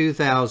in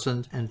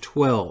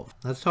 2012.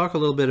 Let's talk a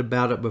little bit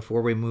about it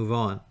before we move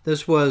on.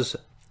 This was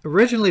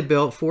originally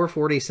built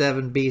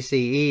 447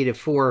 BCE to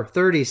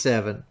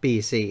 437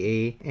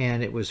 BCE,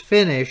 and it was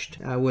finished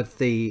with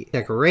the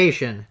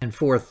decoration in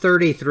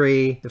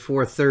 433 to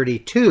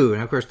 432.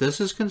 And of course,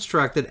 this is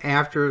constructed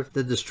after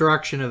the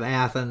destruction of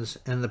Athens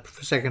and the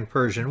Second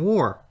Persian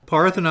War.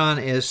 Parthenon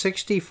is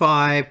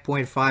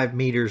 65.5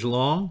 meters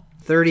long,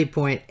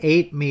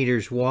 30.8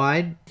 meters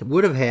wide. It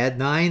would have had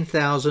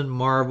 9,000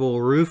 marble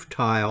roof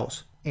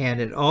tiles.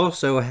 And it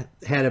also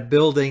had a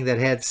building that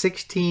had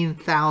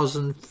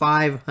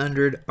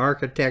 16,500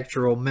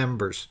 architectural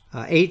members.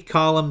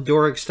 8-column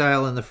Doric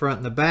style in the front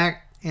and the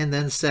back, and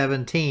then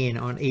 17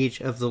 on each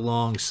of the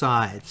long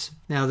sides.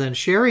 Now then,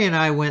 Sheri and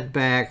I went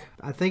back,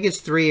 I think it's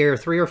 3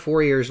 or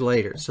 4 years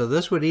later. So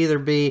this would either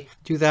be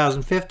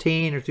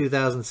 2015 or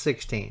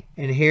 2016.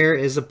 And here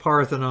is the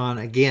Parthenon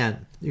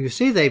again. You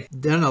see they've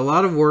done a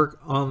lot of work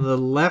on the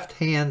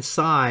left-hand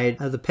side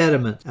of the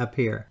pediment up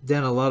here.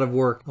 Done a lot of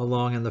work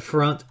along in the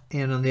front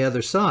and on the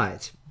other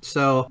sides.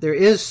 So there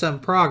is some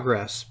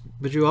progress.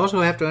 But you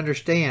also have to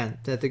understand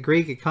that the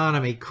Greek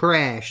economy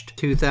crashed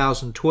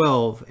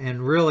 2012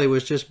 and really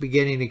was just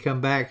beginning to come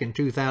back in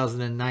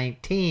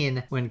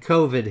 2019 when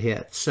COVID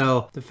hit.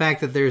 So the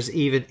fact that there's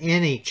even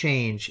any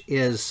change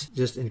is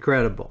just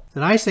incredible. The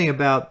nice thing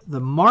about the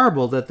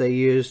marble that they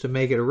used to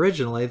make it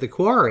originally, the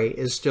quarry,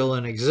 is still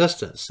in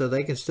existence, so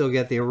they can still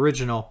get the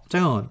original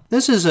stone.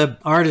 This is an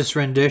artist's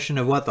rendition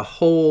of what the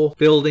whole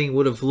building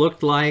would have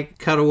looked like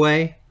cut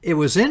away. It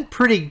was in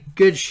pretty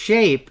good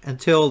shape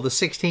until the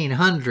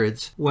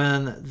 1600s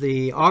when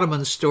the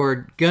Ottomans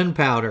stored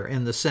gunpowder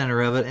in the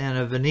center of it and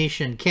a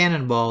Venetian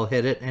cannonball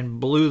hit it and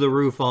blew the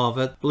roof off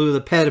it, blew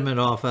the pediment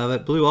off of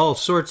it, blew all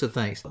sorts of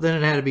things.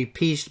 Then it had to be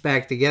pieced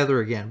back together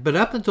again. But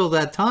up until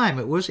that time,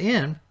 it was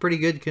in pretty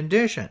good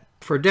condition.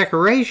 For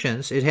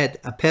decorations, it had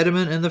a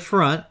pediment in the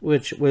front,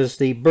 which was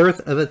the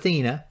birth of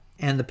Athena,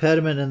 and the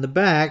pediment in the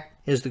back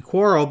is the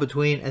quarrel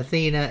between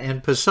Athena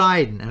and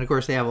Poseidon. And of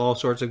course they have all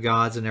sorts of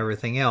gods and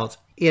everything else.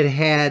 It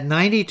had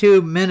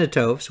 92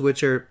 minotaurs,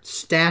 which are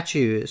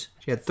statues.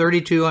 She had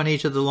 32 on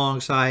each of the long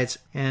sides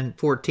and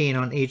 14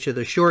 on each of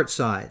the short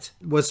sides.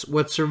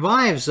 What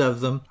survives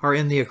of them are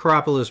in the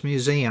Acropolis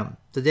Museum.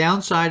 The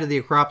downside of the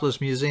Acropolis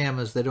Museum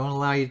is they don't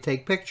allow you to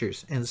take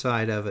pictures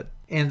inside of it.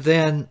 And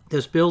then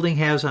this building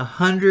has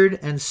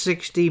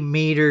 160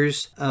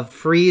 meters of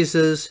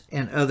friezes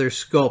and other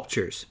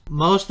sculptures.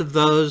 Most of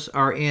those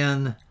are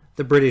in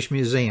the British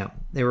Museum.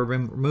 They were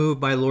removed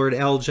by Lord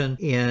Elgin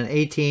in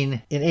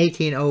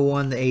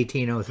 1801 to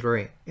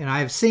 1803. And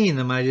I've seen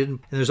them. And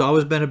there's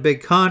always been a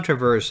big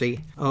controversy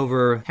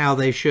over how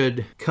they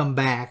should come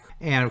back.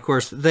 And of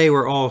course, they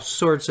were all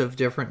sorts of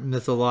different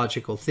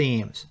mythological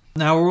themes.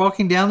 Now we're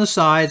walking down the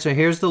side, so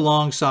here's the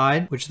long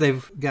side, which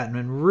they've gotten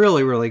in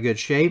really, really good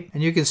shape.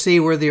 And you can see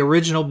where the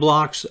original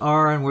blocks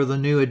are and where the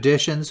new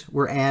additions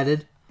were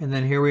added. And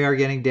then here we are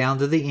getting down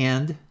to the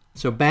end.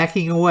 So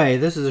backing away,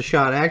 this is a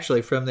shot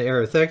actually from the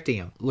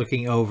Erechtheium,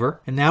 looking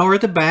over. And now we're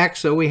at the back,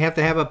 so we have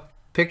to have a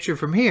picture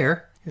from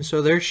here. And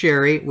so there's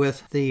Sheri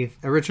with the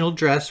original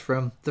dress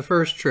from the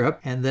first trip.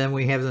 And then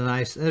we have the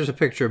nice, there's a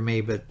picture of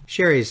me, but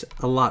Sheri's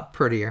a lot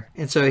prettier.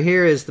 And so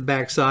here is the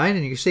back side,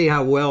 and you can see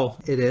how well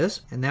it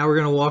is. And now we're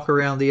going to walk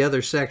around the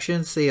other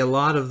section, see a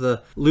lot of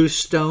the loose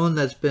stone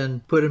that's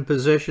been put in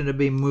position to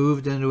be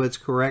moved into its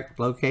correct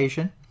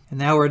location. And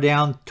now we're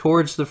down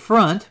towards the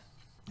front.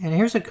 And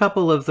here's a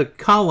couple of the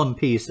column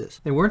pieces.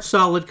 They weren't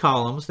solid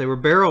columns, they were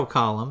barrel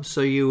columns,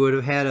 so you would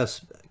have had a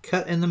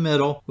cut in the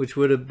middle, which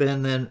would have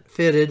been then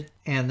fitted,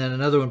 and then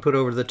another one put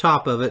over the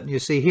top of it. And you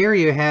see here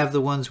you have the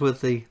ones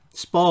with the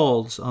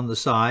spalds on the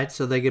side,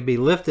 so they could be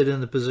lifted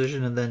in the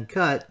position and then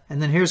cut.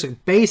 And then here's a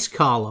base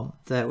column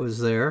that was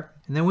there.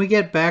 And then we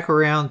get back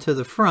around to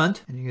the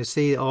front, and you can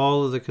see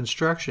all of the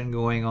construction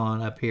going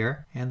on up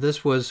here. And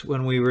this was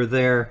when we were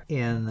there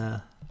in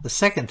the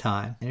second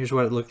time. And here's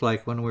what it looked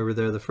like when we were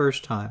there the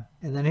first time.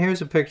 And then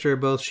here's a picture of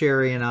both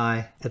Sheri and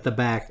I at the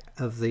back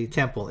of the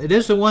temple. It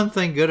is the one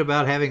thing good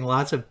about having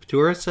lots of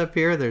tourists up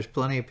here. There's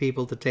plenty of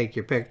people to take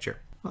your picture.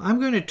 Well,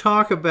 I'm going to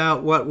talk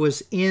about what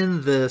was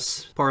in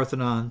this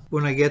Parthenon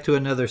when I get to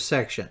another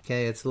section.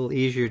 Okay, it's a little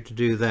easier to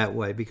do that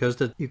way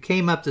because you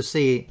came up to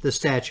see the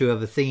statue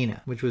of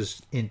Athena, which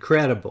was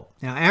incredible.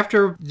 Now,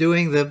 after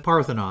doing the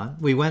Parthenon,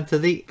 we went to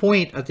the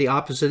point at the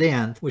opposite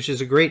end, which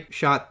is a great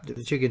shot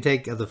that you can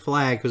take of the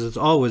flag because it's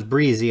always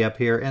breezy up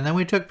here. And then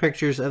we took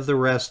pictures of the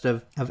rest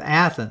of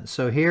Athens.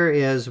 So here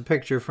is a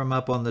picture from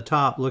up on the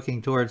top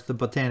looking towards the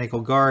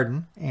Botanical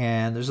Garden.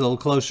 And there's a little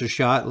closer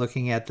shot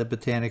looking at the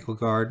Botanical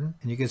Garden.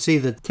 And you can see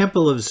the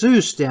Temple of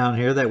Zeus down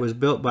here that was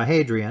built by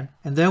Hadrian.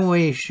 And then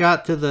we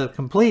shot to the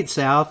complete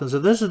south. And so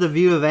this is the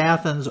view of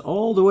Athens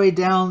all the way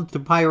down to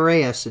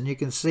Piraeus. And you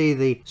can see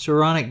the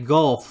Saronic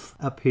Gulf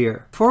up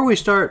here. Before we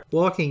start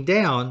walking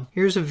down,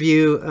 here's a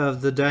view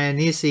of the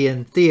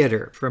Dionysian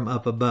Theater from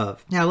up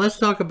above. Now let's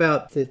talk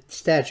about the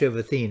statue of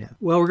Athena.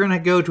 Well, we're going to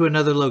go to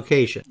another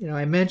location. You know,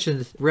 I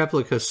mentioned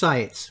replica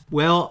sites.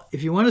 Well,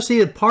 if you want to see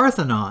the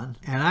Parthenon,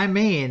 and I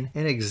mean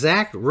an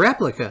exact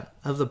replica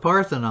of the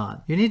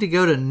Parthenon, you need to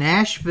go to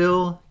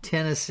Nashville,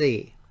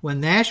 Tennessee. When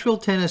Nashville,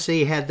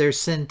 Tennessee had their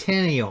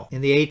centennial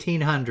in the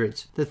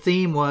 1800s, the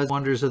theme was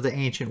Wonders of the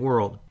Ancient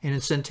World. And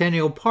in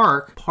Centennial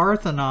Park,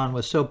 Parthenon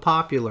was so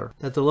popular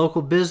that the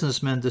local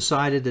businessmen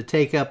decided to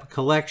take up a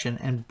collection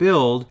and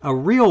build a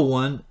real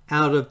one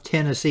out of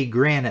Tennessee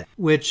granite,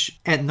 which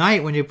at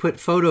night when you put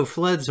photo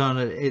floods on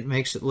it, it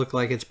makes it look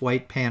like it's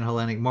white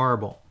Panhellenic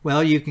marble.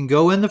 Well, you can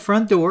go in the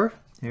front door.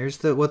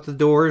 Here's what the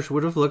doors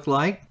would have looked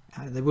like.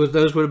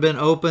 Those would have been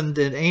opened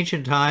in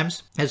ancient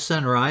times at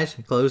sunrise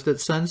and closed at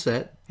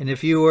sunset. And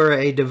if you were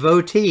a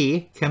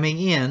devotee coming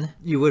in,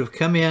 you would have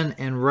come in,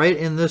 and right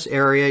in this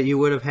area you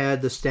would have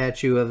had the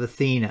statue of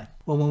Athena.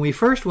 Well, when we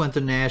first went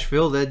to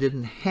Nashville, they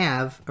didn't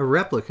have a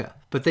replica,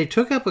 but they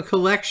took up a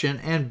collection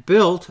and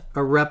built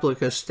a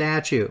replica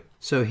statue.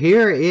 So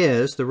here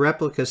is the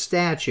replica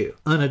statue,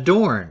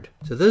 unadorned.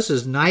 So this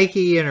is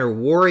Nike in her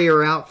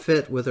warrior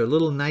outfit with her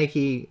little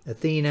Nike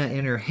Athena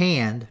in her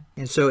hand.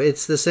 And so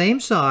it's the same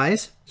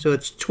size. So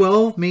it's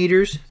 12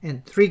 meters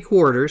and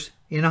 3/4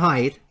 in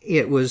height.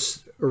 It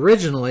was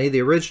originally,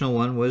 the original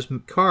one was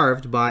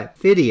carved by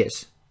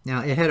Phidias.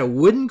 Now, it had a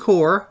wooden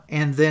core,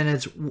 and then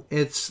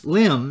its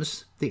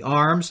limbs, the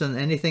arms and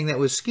anything that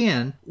was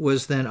skin,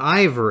 was then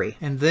ivory.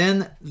 And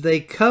then they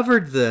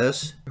covered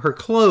this, her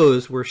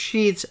clothes were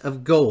sheets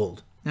of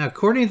gold. Now,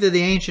 according to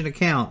the ancient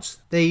accounts,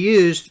 they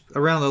used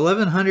around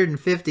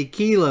 1,150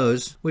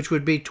 kilos, which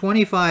would be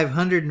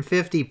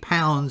 2,550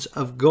 pounds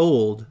of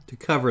gold to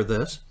cover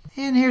this.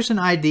 And here's an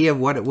idea of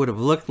what it would have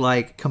looked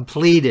like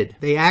completed.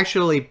 They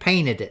actually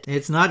painted it.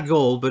 It's not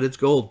gold, but it's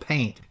gold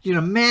paint. You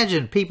can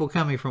imagine people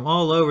coming from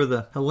all over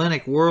the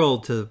Hellenic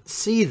world to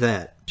see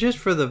that. Just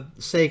for the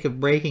sake of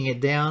breaking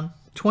it down,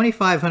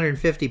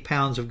 2,550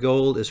 pounds of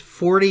gold is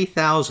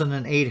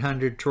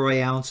 40,800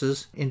 troy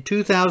ounces. In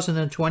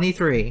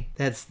 2023,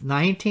 that's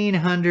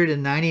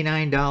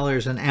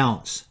 $1,999 an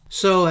ounce.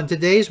 So in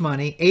today's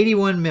money,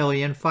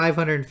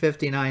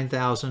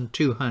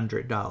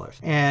 $81,559,200.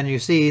 And you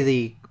see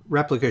the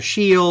replica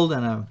shield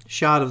and a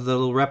shot of the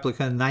little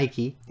replica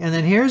Nike. And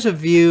then here's a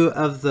view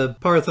of the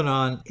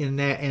Parthenon in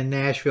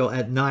Nashville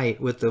at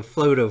night with the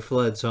photo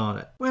floods on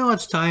it. Well,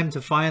 it's time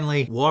to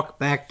finally walk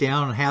back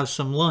down and have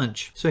some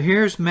lunch. So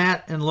here's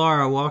Matt and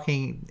Laura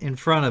walking in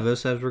front of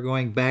us as we're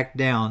going back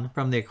down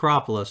from the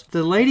Acropolis.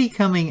 The lady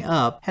coming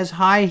up has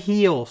high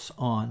heels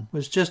on. It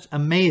was just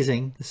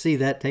amazing to see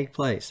that take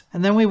place.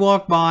 And then we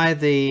walk by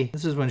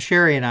this is when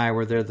Sheri and I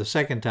were there the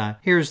second time.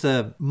 Here's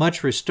the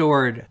much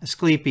restored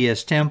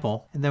Asclepius temple.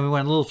 And then we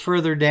went a little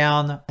further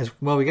down,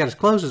 we got as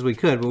close as we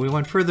could, but we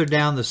went further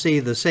down to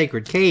see the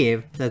sacred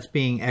cave that's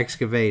being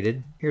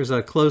excavated. Here's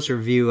a closer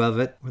view of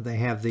it where they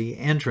have the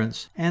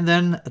entrance. And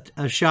then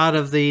a shot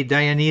of the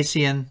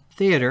Dionysian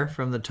theater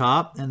from the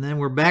top. And then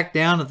we're back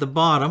down at the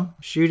bottom,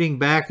 shooting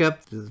back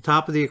up to the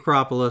top of the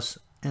Acropolis.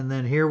 And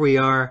then here we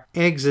are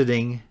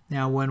exiting.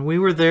 Now, when we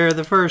were there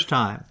the first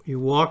time,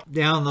 you walk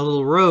down the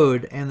little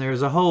road and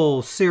there's a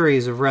whole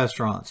series of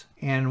restaurants.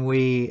 And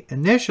we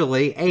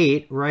initially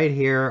ate right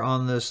here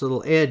on this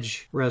little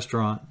Edge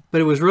restaurant. But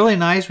it was really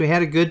nice. We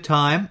had a good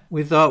time.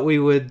 We thought we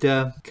would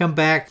come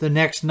back the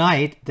next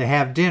night to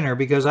have dinner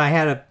because I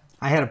had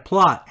a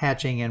plot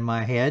hatching in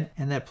my head,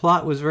 and that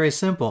plot was very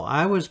simple.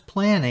 I was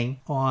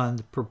planning on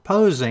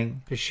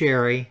proposing to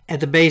Sheri at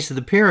the base of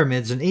the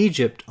pyramids in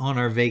Egypt on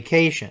our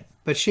vacation.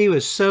 But she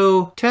was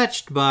so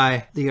touched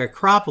by the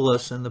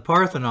Acropolis and the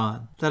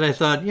Parthenon that I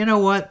thought, you know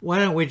what, why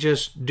don't we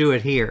just do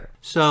it here?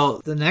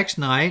 So the next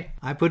night,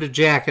 I put a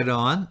jacket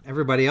on.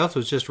 Everybody else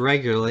was just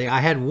regularly.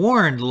 I had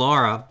warned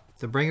Laura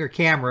to bring her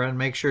camera and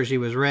make sure she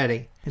was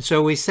ready. And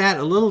so we sat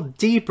a little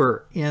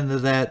deeper into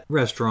that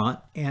restaurant,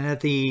 and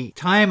at the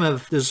time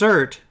of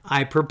dessert,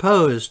 I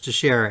proposed to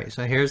Sheri.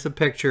 So here's the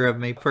picture of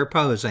me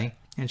proposing.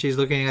 And she's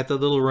looking at the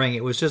little ring.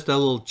 It was just a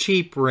little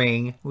cheap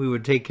ring. We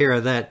would take care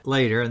of that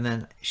later. And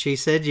then she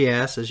said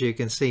yes, as you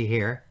can see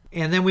here.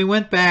 And then we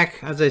went back,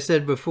 as I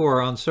said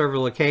before, on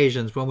several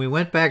occasions. When we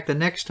went back the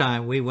next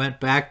time, we went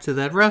back to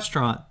that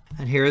restaurant.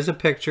 And here is a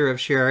picture of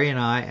Sheri and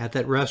I at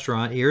that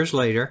restaurant years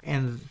later.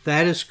 And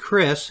that is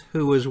Chris,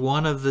 who was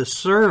one of the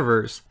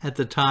servers at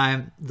the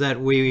time that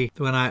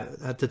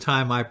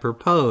I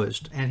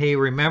proposed. And he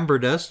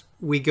remembered us.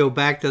 We go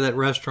back to that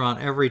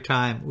restaurant every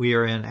time we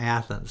are in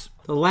Athens.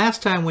 The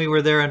last time we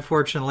were there,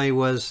 unfortunately,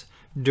 was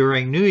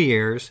during New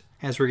Year's,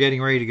 as we're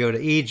getting ready to go to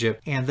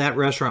Egypt, and that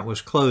restaurant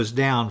was closed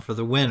down for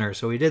the winter,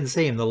 so we didn't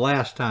see him the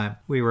last time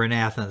we were in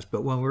Athens.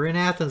 But when we were in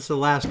Athens the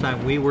last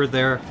time, we were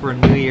there for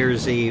New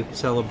Year's Eve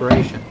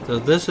celebration. So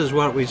this is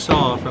what we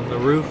saw from the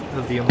roof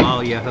of the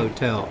Amalia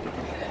Hotel.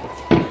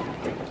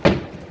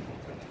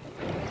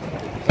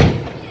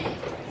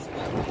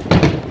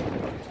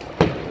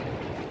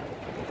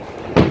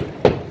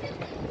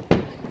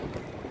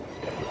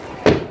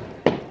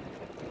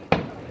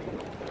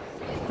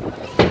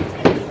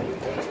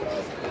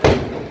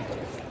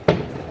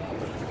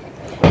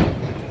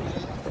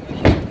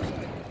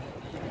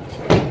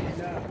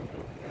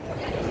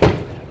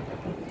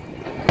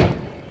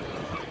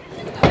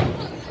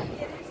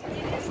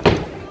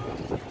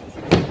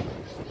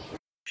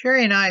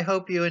 Sheri and I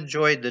hope you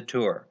enjoyed the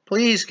tour.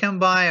 Please come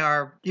by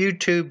our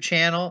YouTube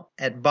channel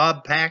at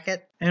Bob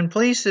Packett, and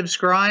please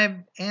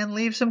subscribe and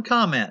leave some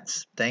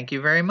comments. Thank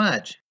you very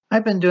much.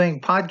 I've been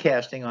doing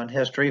podcasting on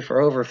history for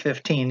over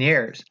 15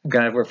 years. I've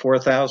got over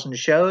 4,000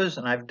 shows,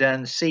 and I've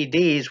done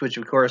CDs, which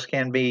of course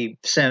can be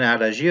sent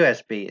out as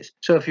USBs.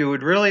 So if you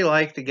would really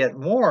like to get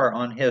more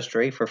on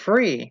history for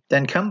free,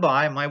 then come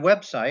by my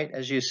website,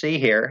 as you see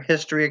here,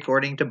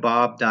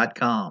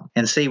 historyaccordingtobob.com,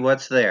 and see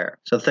what's there.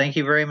 So thank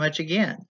you very much again.